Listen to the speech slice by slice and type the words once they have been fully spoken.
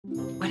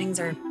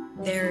Weddings are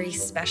very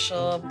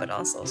special, but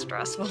also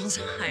stressful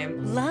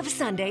time. Love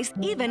Sundays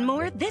even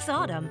more this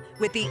autumn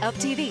with the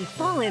UPtv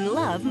Fall in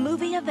Love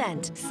movie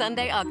event,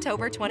 Sunday,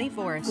 October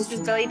 24th. This is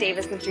Billie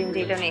Davis with Dream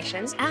Day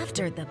Donations.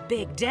 After the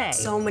big day.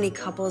 So many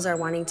couples are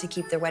wanting to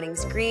keep their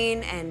weddings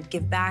green and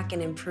give back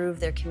and improve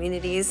their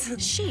communities.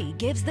 She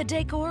gives the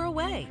decor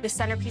away. The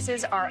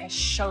centerpieces are a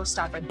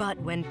showstopper. But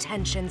when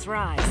tensions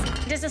rise.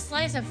 Does a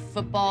slice of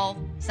football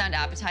sound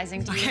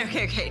appetizing to you?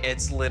 Okay.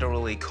 It's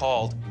literally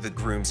called the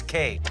groom's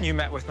cake. You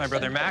met with my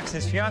brother Max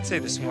and his fiance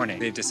this morning.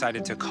 They've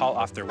decided to call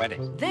off their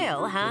wedding.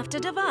 They'll have to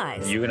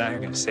devise. You and I are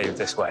going to save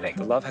this wedding.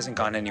 The love hasn't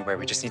gone anywhere.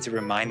 We just need to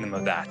remind them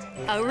of that.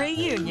 A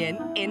reunion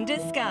in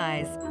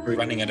disguise. We're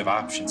running out of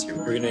options here.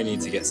 We're going to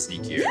need to get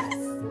sneakier.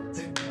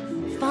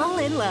 Yes! Fall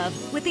in love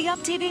with the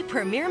UPtv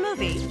premiere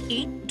movie,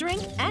 Eat,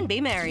 Drink, and Be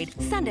Married,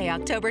 Sunday,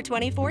 October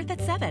 24th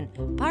at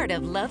 7. Part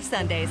of Love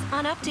Sundays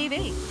on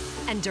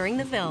UPtv. And during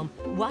the film,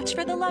 watch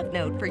for the love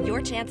note for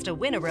your chance to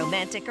win a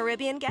romantic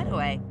Caribbean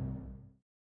getaway.